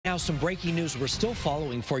Now, some breaking news we're still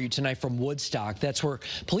following for you tonight from Woodstock. That's where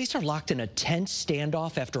police are locked in a tense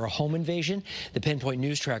standoff after a home invasion. The Pinpoint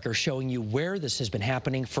News Tracker showing you where this has been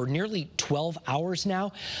happening for nearly 12 hours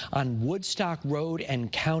now on Woodstock Road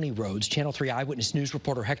and County Roads. Channel 3 Eyewitness News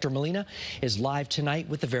reporter Hector Molina is live tonight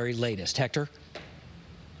with the very latest. Hector?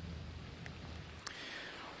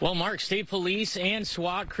 Well, Mark, state police and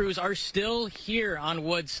SWAT crews are still here on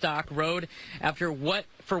Woodstock Road after what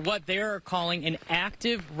they are calling an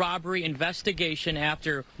active robbery investigation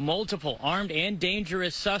after multiple armed and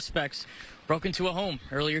dangerous suspects broke into a home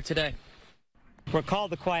earlier today. We're called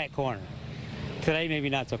the quiet corner. Today, maybe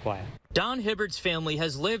not so quiet. Don Hibbard's family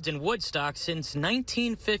has lived in Woodstock since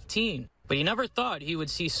 1915. But he never thought he would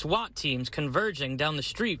see SWAT teams converging down the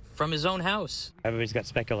street from his own house. Everybody's got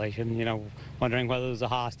speculation, wondering whether it was a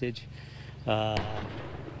hostage.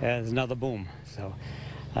 There's another boom. So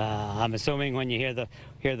I'm assuming when you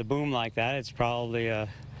hear the boom like that, it's probably a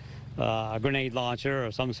grenade launcher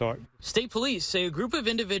or some sort. State police say a group of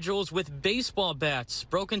individuals with baseball bats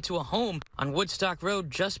broke into a home on Woodstock Road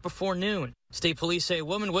just before noon. State police say a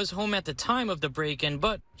woman was home at the time of the break-in,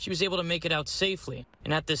 but she was able to make it out safely.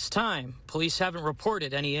 And at this time, police haven't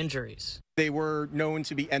reported any injuries. They were known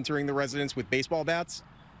to be entering the residence with baseball bats.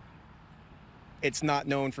 It's not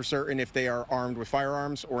known for certain if they are armed with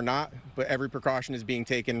firearms or not, but every precaution is being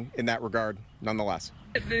taken in that regard nonetheless.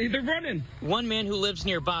 They're running. One man who lives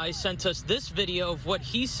nearby sent us this video of what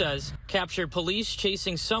he says captured police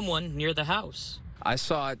chasing someone near the house. I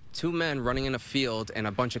saw two men running in a field and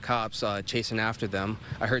a bunch of cops chasing after them.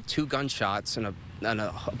 I heard two gunshots and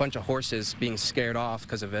a bunch of horses being scared off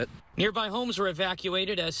because of it. Nearby homes were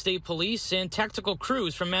evacuated as state police and tactical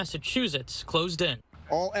crews from Massachusetts closed in.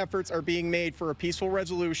 All efforts are being made for a peaceful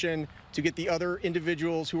resolution to get the other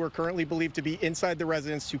individuals who are currently believed to be inside the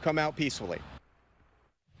residence to come out peacefully.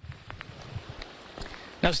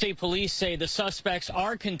 Now, state police say the suspects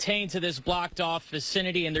are contained to this blocked-off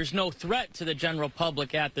vicinity, and there's no threat to the general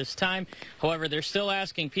public at this time. However, they're still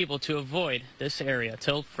asking people to avoid this area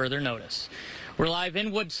till further notice. We're live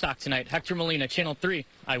in Woodstock tonight. Hector Molina, Channel 3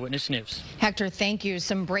 Eyewitness News. Hector, thank you.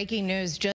 Some breaking news.